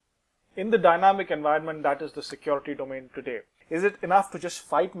In the dynamic environment that is the security domain today, is it enough to just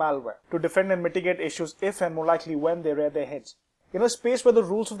fight malware, to defend and mitigate issues if and more likely when they rear their heads? In a space where the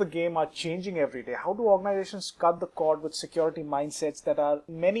rules of the game are changing every day, how do organizations cut the cord with security mindsets that are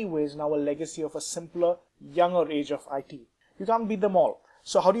in many ways now a legacy of a simpler, younger age of IT? You can't beat them all.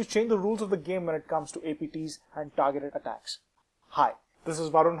 So how do you change the rules of the game when it comes to APTs and targeted attacks? Hi, this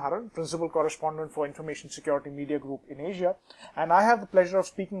is Varun Haran, Principal Correspondent for Information Security Media Group in Asia, and I have the pleasure of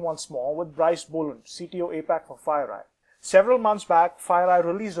speaking once more with Bryce Boland, CTO APAC for FireEye. Several months back, FireEye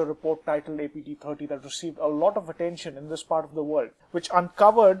released a report titled APT30 that received a lot of attention in this part of the world, which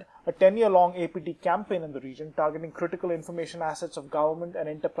uncovered a 10-year-long APT campaign in the region targeting critical information assets of government and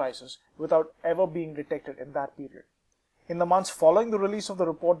enterprises without ever being detected in that period. In the months following the release of the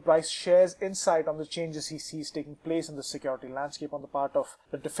report, Bryce shares insight on the changes he sees taking place in the security landscape on the part of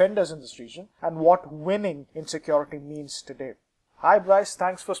the defenders in this region and what winning in security means today. Hi Bryce,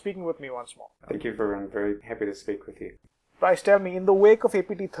 thanks for speaking with me once more. Thank you, Varun. Very happy to speak with you. Bryce, tell me, in the wake of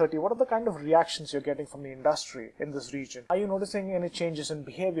APT30, what are the kind of reactions you're getting from the industry in this region? Are you noticing any changes in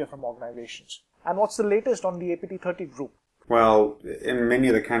behavior from organizations? And what's the latest on the APT30 group? Well, in many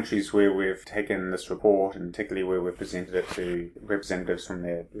of the countries where we've taken this report, and particularly where we've presented it to representatives from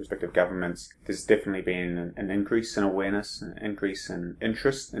their respective governments, there's definitely been an increase in awareness, an increase in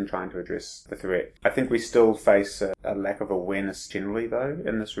interest in trying to address the threat. I think we still face a lack of awareness generally, though,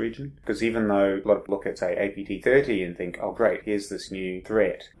 in this region, because even though a lot of people look at, say, APT30 and think, oh great, here's this new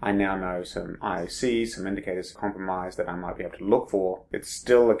threat, I now know some IOCs, some indicators of compromise that I might be able to look for, it's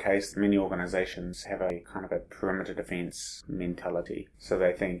still the case that many organizations have a kind of a perimeter defense mentality. So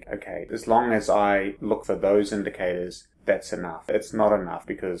they think, okay, as long as I look for those indicators, that's enough. It's not enough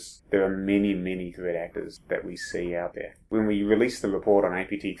because there are many, many threat actors that we see out there. When we released the report on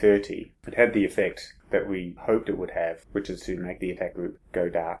APT30, it had the effect that we hoped it would have, which is to make the attack group go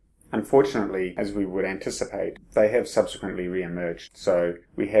dark. Unfortunately, as we would anticipate, they have subsequently re-emerged. So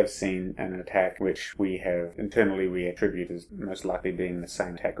we have seen an attack which we have internally we attribute as most likely being the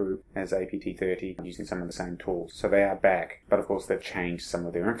same attack group as APT30, using some of the same tools. So they are back, but of course they've changed some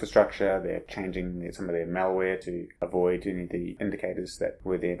of their infrastructure, they're changing some of their malware to avoid any of the indicators that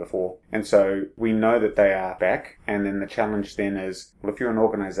were there before. And so we know that they are back, and then the challenge then is, well, if you're an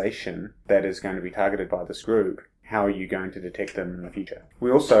organization that is going to be targeted by this group, how are you going to detect them in the future?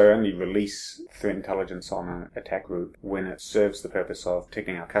 We also only release threat intelligence on an attack group when it serves the purpose of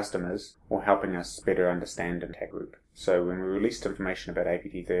protecting our customers or helping us better understand an attack group. So when we released information about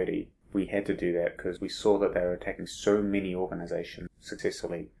APT30, we had to do that because we saw that they were attacking so many organizations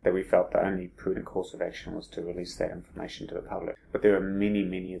successfully that we felt the only prudent course of action was to release that information to the public. But there are many,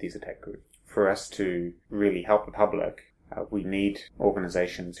 many of these attack groups. For us to really help the public, we need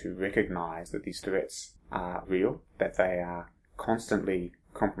organizations who recognize that these threats are real, that they are constantly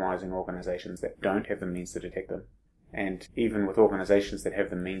compromising organizations that don't have the means to detect them. And even with organizations that have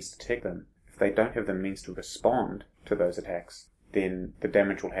the means to detect them, if they don't have the means to respond to those attacks, then the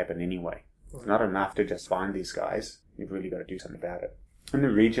damage will happen anyway. It's not enough to just find these guys. You've really got to do something about it. In the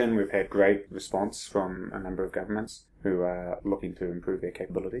region, we've had great response from a number of governments who are looking to improve their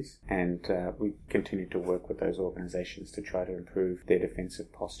capabilities, and we continue to work with those organizations to try to improve their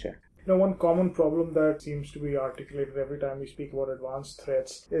defensive posture. You know, one common problem that seems to be articulated every time we speak about advanced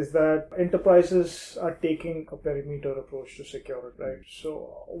threats is that enterprises are taking a perimeter approach to security, right?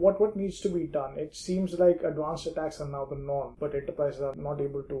 So what needs to be done? It seems like advanced attacks are now the norm, but enterprises are not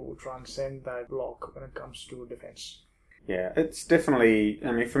able to transcend that block when it comes to defense. Yeah, it's definitely,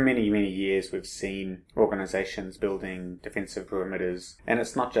 for many, many years we've seen organizations building defensive perimeters, and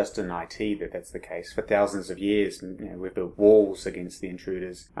it's not just in IT that's the case. For thousands of years, we've built walls against the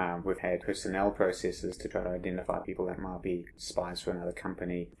intruders. We've had personnel processes to try to identify people that might be spies for another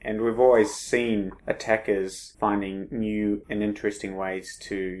company. And we've always seen attackers finding new and interesting ways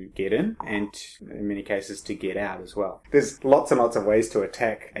to get in, and in many cases to get out as well. There's lots and lots of ways to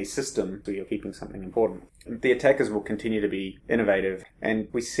attack a system so you're keeping something important. The attackers will continue to be innovative, and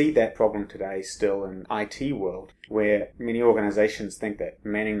we see that problem today still in IT world, where many organizations think that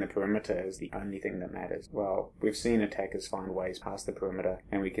manning the perimeter is the only thing that matters. Well, we've seen attackers find ways past the perimeter,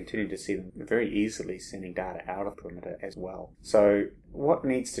 and we continue to see them very easily sending data out of perimeter as well. So what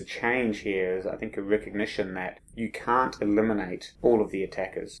needs to change here is, I think, a recognition that you can't eliminate all of the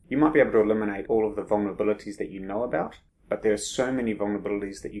attackers. You might be able to eliminate all of the vulnerabilities that you know about, but there are so many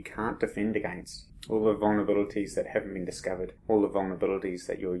vulnerabilities that you can't defend against. all the vulnerabilities that haven't been discovered, all the vulnerabilities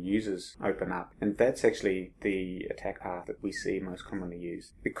that your users open up. And that's actually the attack path that we see most commonly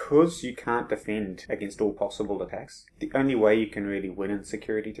used. Because you can't defend against all possible attacks, the only way you can really win in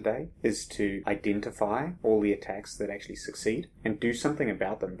security today is to identify all the attacks that actually succeed and do something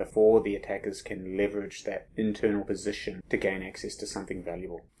about them before the attackers can leverage that internal position to gain access to something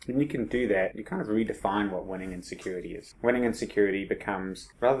valuable. When you can do that, you kind of redefine what winning in security is. Winning in security becomes,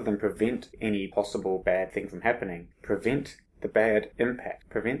 rather than prevent any possible bad thing from happening, prevent the bad impact,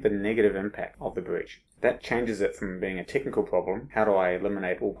 prevent the negative impact of the breach. That changes it from being a technical problem, how do I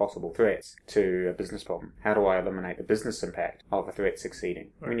eliminate all possible threats, to a business problem. How do I eliminate the business impact of a threat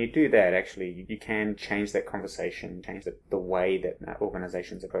succeeding? Right. When you do that, actually, you can change that conversation, change the way that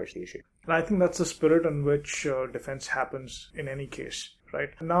organizations approach the issue. And I think that's the spirit in which defense happens in any case. Right.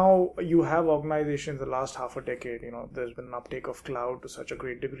 Now you have organizations the last half a decade, there's been an uptake of cloud to such a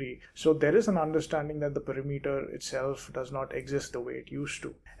great degree. So there is an understanding that the perimeter itself does not exist the way it used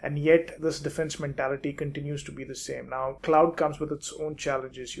to. And yet this defense mentality continues to be the same. Now cloud comes with its own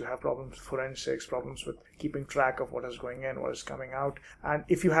challenges. You have problems with forensics, problems with keeping track of what is going in, what is coming out. And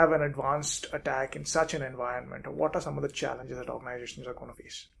if you have an advanced attack in such an environment, what are some of the challenges that organizations are going to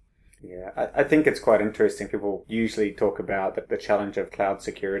face? Yeah, I think it's quite interesting. People usually talk about the challenge of cloud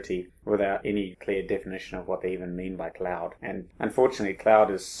security without any clear definition of what they even mean by cloud. And unfortunately, cloud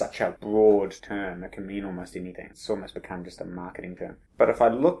is such a broad term. It can mean almost anything. It's almost become just a marketing term. But if I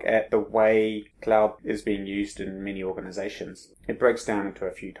look at the way cloud is being used in many organizations, it breaks down into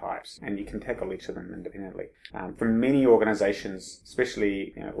a few types, and you can tackle each of them independently. For many organizations,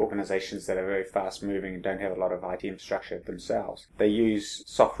 especially organizations that are very fast moving and don't have a lot of IT infrastructure themselves, they use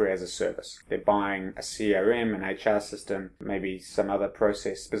software as a service. They're buying a CRM, an HR system, maybe some other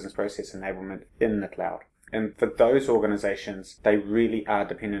business process enablement in the cloud. And for those organizations, they really are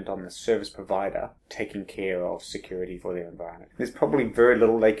dependent on the service provider taking care of security for their environment. There's probably very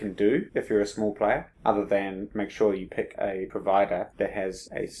little they can do if you're a small player, other than make sure you pick a provider that has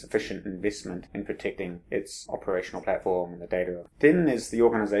a sufficient investment in protecting its operational platform and the data. Then there's the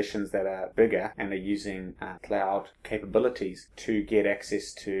organizations that are bigger and are using cloud capabilities to get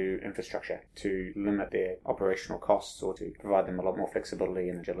access to infrastructure, to limit their operational costs or to provide them a lot more flexibility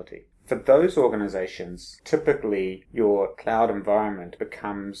and agility. For those organizations, typically your cloud environment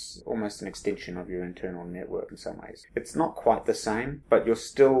becomes almost an extension of your internal network in some ways. It's not quite the same, but you're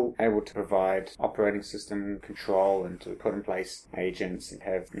still able to provide operating system control and to put in place agents and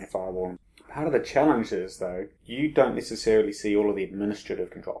have firewall. Part of the challenge is, though, you don't necessarily see all of the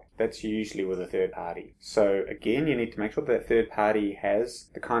administrative control. That's usually with a third party. So again, you need to make sure that third party has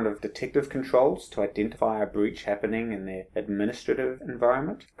the kind of detective controls to identify a breach happening in their administrative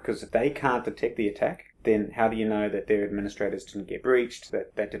environment. Because if they can't detect the attack, then how do you know that their administrators didn't get breached,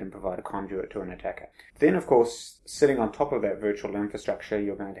 that didn't provide a conduit to an attacker? Then, of course, sitting on top of that virtual infrastructure,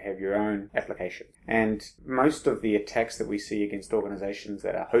 you're going to have your own application. And most of the attacks that we see against organizations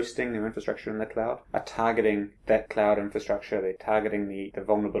that are hosting their infrastructure in the cloud are targeting that cloud infrastructure. They're targeting the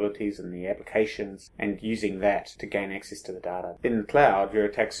vulnerabilities and the applications and using that to gain access to the data. In the cloud, your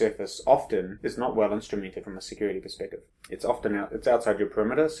attack surface often is not well instrumented from a security perspective. It's outside your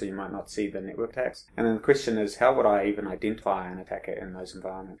perimeter, so you might not see the network attacks. And then the question is, how would I even identify an attacker in those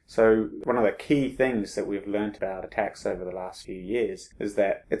environments? So one of the key things that we've learned about attacks over the last few years is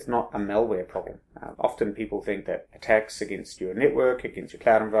that it's not a malware problem. Often people think that attacks against your network, against your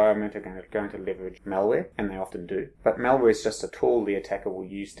cloud environment are going to leverage malware, and they often do. But malware is just a tool the attacker will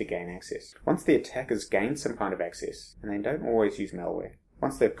use to gain access. Once the attackers gain some kind of access, and they don't always use malware,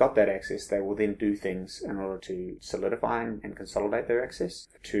 once they've got that access, they will then do things in order to solidify and consolidate their access,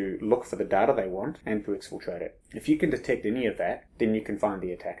 to look for the data they want, and to exfiltrate it. If you can detect any of that, then you can find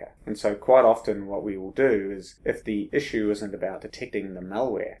the attacker. And so quite often what we will do is, if the issue isn't about detecting the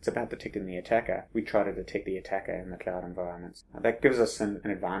malware, it's about detecting the attacker, we try to detect the attacker in the cloud environments. That gives us an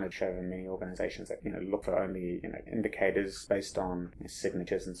advantage over many organizations that look for only indicators based on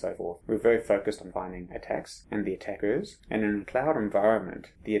signatures and so forth. We're very focused on finding attacks and the attackers. And in a cloud environment,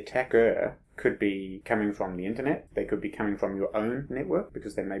 the attacker could be coming from the internet, they could be coming from your own network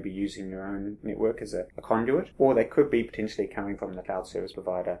because they may be using your own network as a conduit, or they could be potentially coming from the cloud service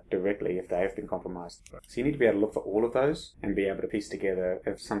provider directly if they have been compromised. So you need to be able to look for all of those and be able to piece together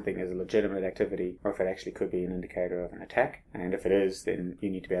if something is a legitimate activity or if it actually could be an indicator of an attack. And if it is, then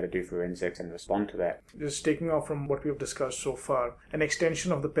you need to be able to do forensics and respond to that. Just taking off from what we've discussed so far, an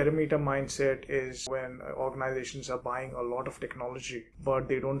extension of the perimeter mindset is when organizations are buying a lot of technology, but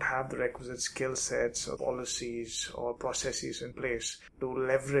they don't have the requisite skill sets or policies or processes in place to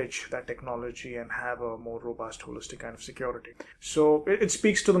leverage that technology and have a more robust, holistic kind of security. So it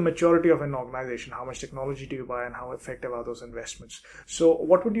speaks to the maturity of an organization. How much technology do you buy and how effective are those investments? So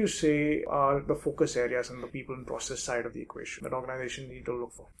what would you say are the focus areas and the people and process side of the equation that organizations need to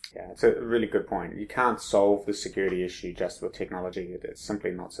look for? Yeah, it's a really good point. You can't solve the security issue just with technology. It's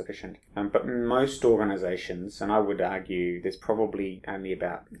simply not sufficient. But most organizations, and I would argue there's probably only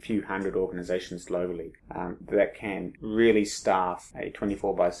about a few hundred organizations globally that can really staff a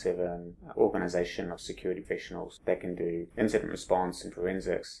 24/7 organization of security professionals that can do incident response and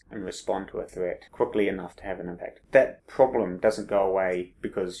forensics and respond to a threat quickly enough to have an impact. That problem doesn't go away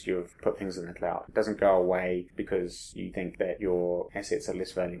because you've put things in the cloud. It doesn't go away because you think that your assets are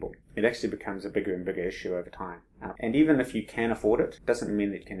less valuable. It actually becomes a bigger and bigger issue over time. And even if you can afford it, doesn't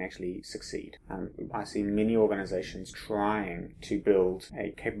mean that you can actually succeed. I see many organizations trying to build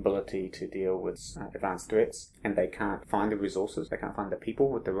a capability to deal with advanced threats, and they can't find the resources, they can't find the people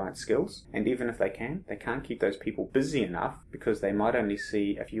with the right skills, and even if they can't keep those people busy enough because they might only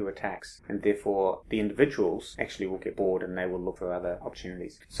see a few attacks, and therefore the individuals actually will get bored and they will look for other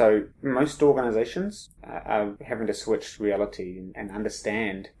opportunities. So most organizations are having to switch reality and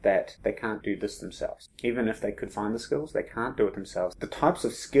understand that they can't do this themselves. Even if they could find the skills, they can't do it themselves. The types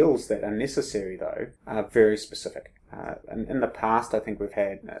of skills that are necessary, though, are very specific. In the past, I think we've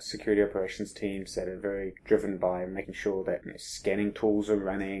had security operations teams that are very driven by making sure that scanning tools are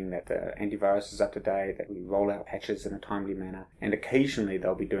running, that the antivirus is up to date, that we roll out patches in a timely manner, and occasionally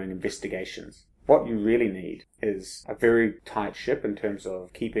they'll be doing investigations. What you really need is a very tight ship in terms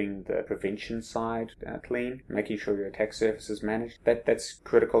of keeping the prevention side clean, making sure your attack surface is managed. That's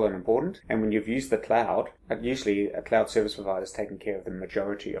critical and important. And when you've used the cloud, usually a cloud service provider is taking care of the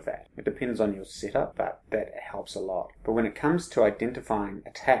majority of that. It depends on your setup, but that helps a lot. But when it comes to identifying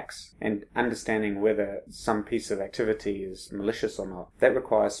attacks and understanding whether some piece of activity is malicious or not, that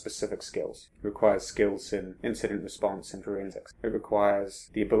requires specific skills. It requires skills in incident response and forensics. It requires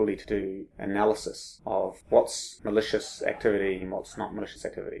the ability to do analysis of what's malicious activity and what's not malicious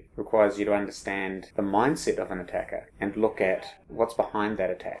activity. It requires you to understand the mindset of an attacker and look at what's behind that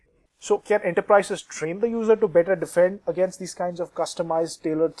attack. So can enterprises train the user to better defend against these kinds of customized,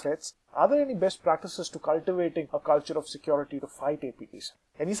 tailored threats? Are there any best practices to cultivating a culture of security to fight APTs?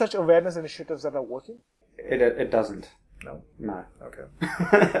 Any such awareness initiatives that are working? It doesn't. No.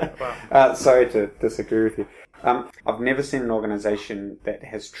 Okay. Wow. Sorry to disagree with you. I've never seen an organization that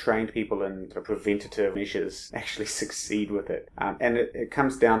has trained people in preventative measures actually succeed with it. And it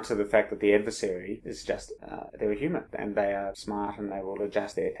comes down to the fact that the adversary is just, they're human and they are smart and they will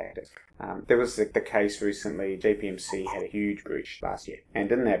adjust their tactics. There was the case recently, JPMC had a huge breach last year.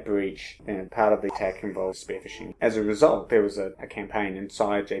 And in that breach, part of the attack involved spear phishing. As a result, there was a campaign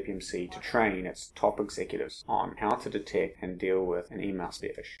inside JPMC to train its top executives on how to detect and deal with an email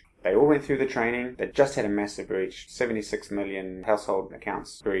spear phish. They all went through the training. They just had a massive breach. 76 million household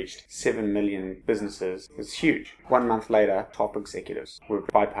accounts breached. 7 million businesses. It was huge. 1 month later, top executives were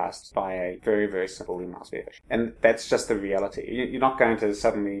bypassed by a very, very simple email spear phish. And that's just the reality. You're not going to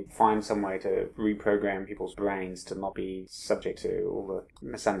suddenly find some way to reprogram people's brains to not be subject to all the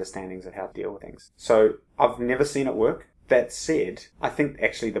misunderstandings of how to deal with things. So I've never seen it work. That said, I think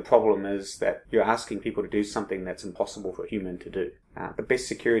actually the problem is that you're asking people to do something that's impossible for a human to do. The best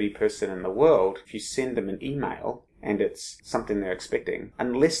security person in the world, if you send them an email and it's something they're expecting,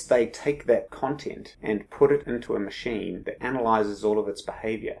 unless they take that content and put it into a machine that analyzes all of its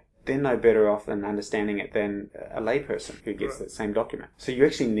behavior, they're no better off in understanding it than a layperson who gets that same document. So you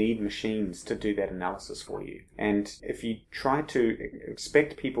actually need machines to do that analysis for you. And if you try to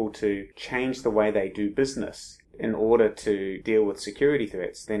expect people to change the way they do business in order to deal with security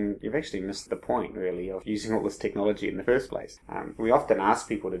threats, then you've actually missed the point, really, of using all this technology in the first place. We often ask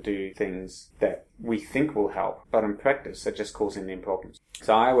people to do things that we think will help, but in practice, they're just causing them problems.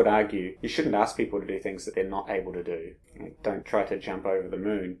 So I would argue you shouldn't ask people to do things that they're not able to do. Don't try to jump over the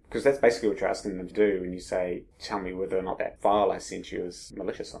moon, because that's basically what you're asking them to do when you say, tell me whether or not that file I sent you is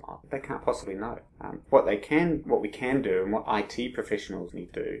malicious or not. They can't possibly know. What we can do, and what IT professionals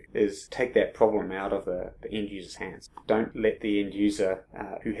need to do, is take that problem out of the end user's hands. Don't let the end user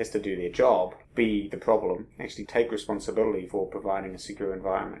who has to do their job be the problem. Actually take responsibility for providing a secure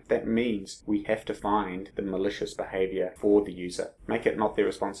environment. That means we have to find the malicious behavior for the user. Make it not their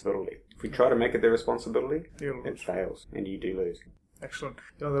responsibility. If we try to make it their responsibility, it fails and you do lose. Excellent.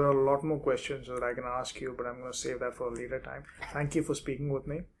 There are a lot more questions that I can ask you, but I'm going to save that for a later time. Thank you for speaking with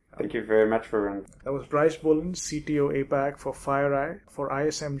me. Thank you very much for... That was Bryce Bullen, CTO APAC for FireEye. For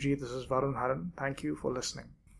ISMG, this is Varun Haran. Thank you for listening.